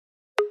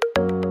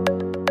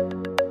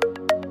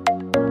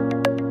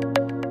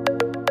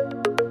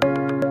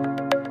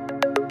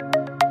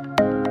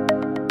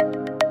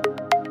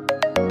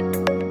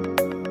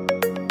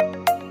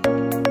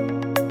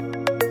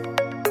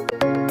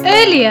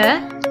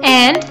earlier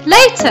and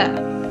later.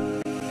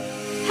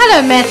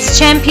 Hello Maths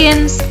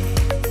champions!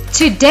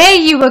 Today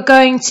you are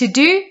going to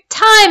do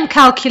time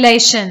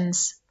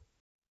calculations.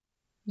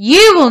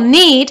 You will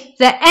need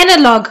the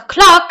analog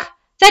clock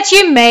that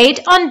you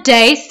made on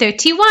day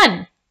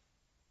 31.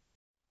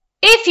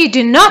 If you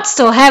do not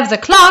still have the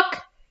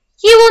clock,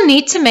 you will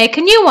need to make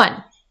a new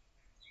one.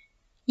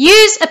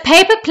 Use a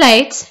paper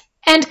plate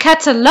and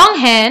cut a long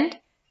hand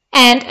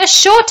and a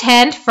short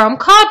hand from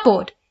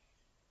cardboard.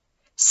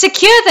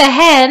 Secure the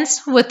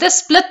hands with a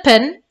split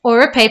pin or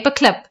a paper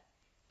clip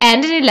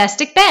and an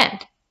elastic band.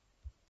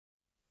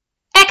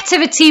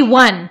 Activity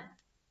 1.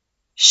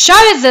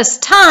 Show this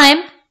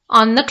time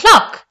on the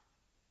clock.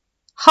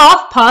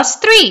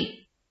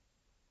 3:30.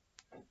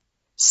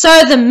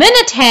 So the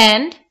minute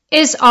hand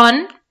is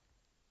on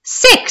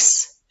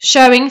 6,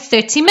 showing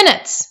 30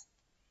 minutes.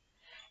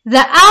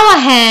 The hour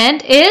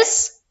hand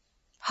is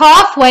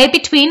halfway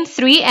between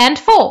 3 and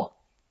 4.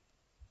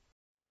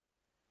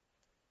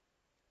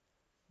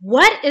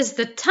 What is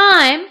the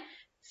time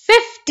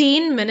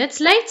 15 minutes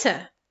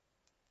later?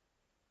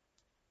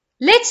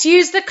 Let's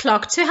use the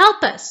clock to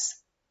help us.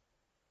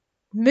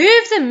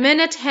 Move the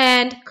minute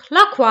hand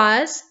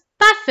clockwise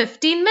by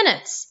 15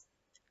 minutes,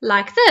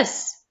 like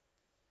this.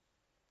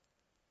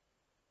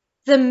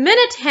 The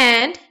minute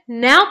hand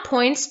now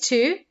points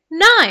to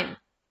 9.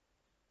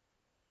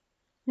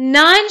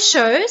 9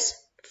 shows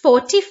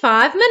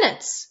 45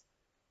 minutes.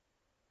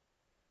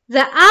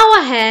 The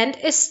hour hand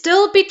is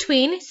still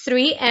between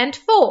 3 and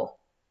 4,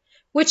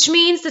 which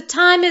means the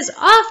time is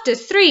after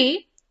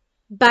 3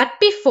 but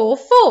before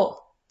 4.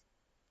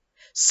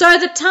 So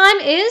the time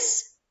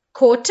is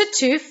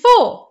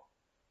 3:45.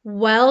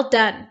 Well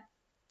done.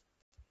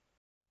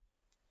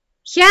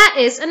 Here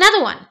is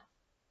another one.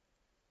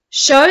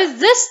 Show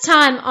this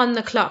time on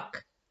the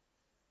clock.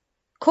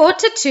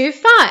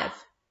 4:45.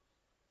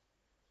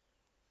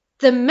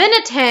 The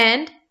minute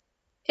hand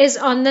is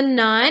on the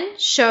 9,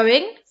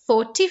 showing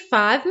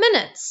 45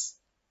 minutes.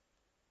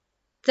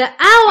 The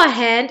hour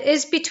hand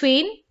is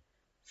between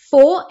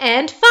 4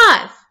 and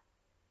 5,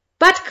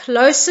 but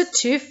closer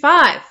to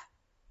 5.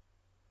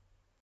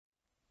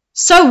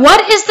 So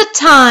what is the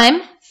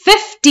time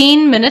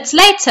 15 minutes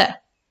later?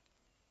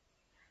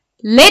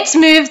 Let's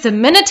move the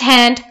minute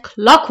hand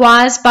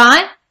clockwise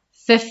by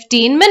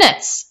 15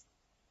 minutes.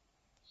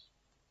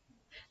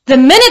 The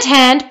minute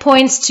hand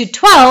points to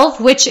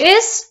 12, which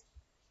is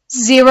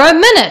 0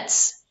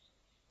 minutes.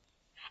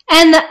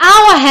 And the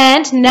hour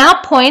hand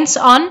now points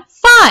on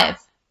 5.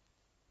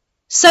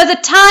 So the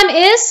time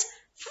is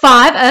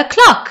 5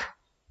 o'clock.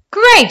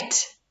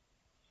 Great!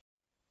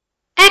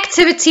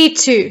 Activity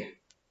 2.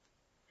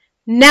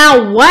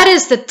 Now what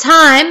is the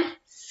time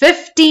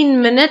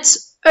 15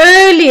 minutes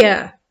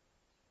earlier?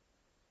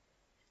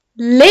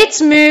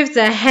 Let's move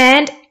the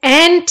hand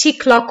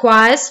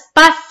anti-clockwise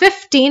by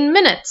 15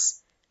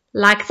 minutes,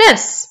 like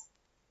this.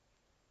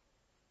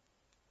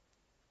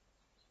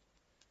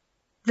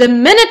 The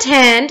minute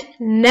hand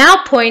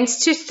now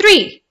points to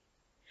 3,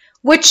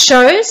 which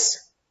shows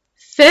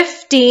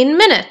 15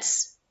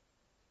 minutes.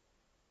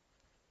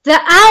 The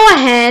hour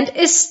hand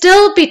is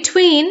still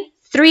between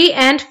 3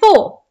 and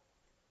 4,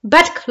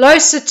 but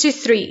closer to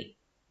 3.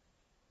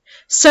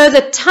 So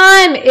the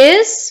time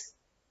is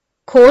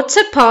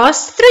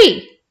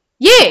 3:15.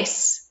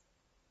 Yes.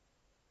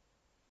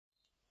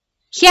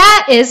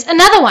 Here is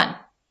another one.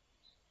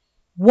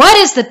 What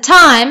is the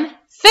time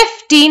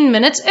 15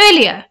 minutes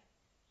earlier?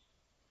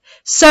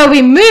 So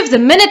we move the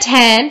minute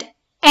hand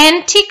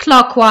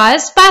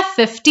anti-clockwise by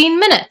 15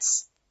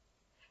 minutes.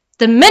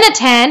 The minute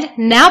hand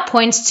now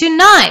points to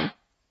 9,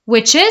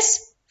 which is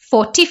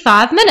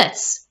 45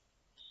 minutes.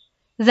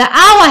 The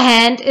hour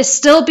hand is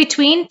still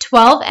between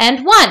 12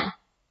 and 1.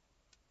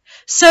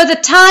 So the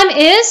time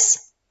is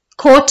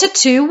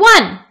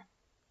 1:45.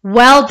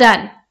 Well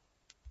done.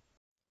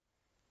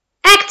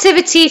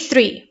 Activity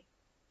 3.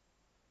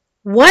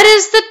 What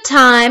is the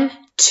time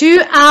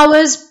 2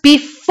 hours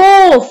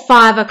before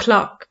 5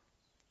 o'clock?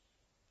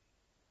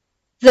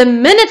 The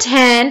minute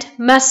hand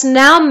must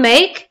now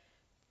make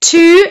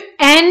 2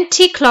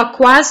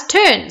 anti-clockwise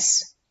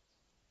turns.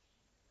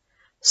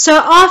 So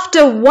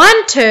after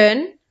one turn,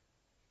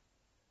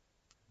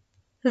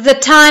 the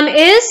time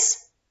is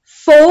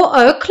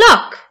 4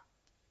 o'clock.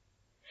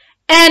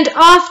 And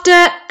after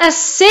a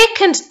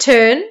second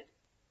turn,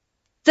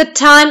 the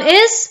time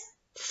is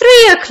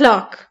 3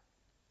 o'clock.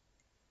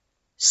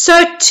 So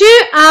 2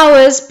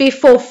 hours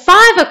before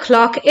 5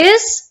 o'clock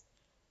is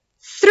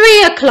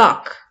 3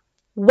 o'clock.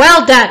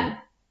 Well done.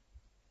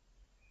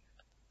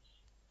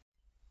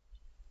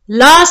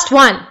 Last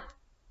one.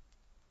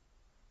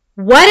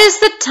 What is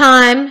the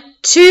time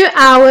 2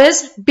 hours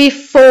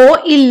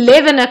before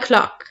 11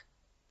 o'clock?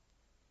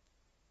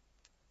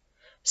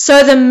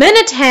 So the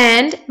minute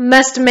hand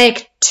must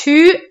make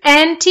 2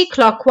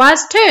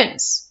 anti-clockwise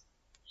turns.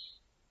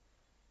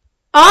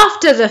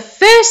 After the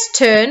first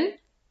turn,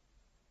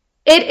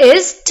 it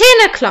is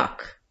 10 o'clock.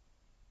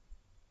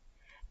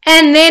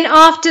 And then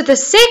after the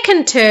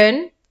second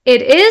turn,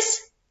 it is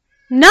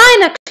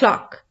 9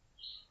 o'clock.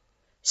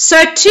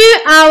 So 2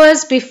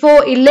 hours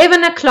before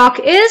 11 o'clock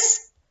is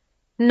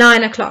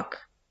 9 o'clock.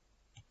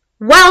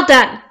 Well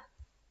done.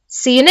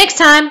 See you next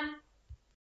time.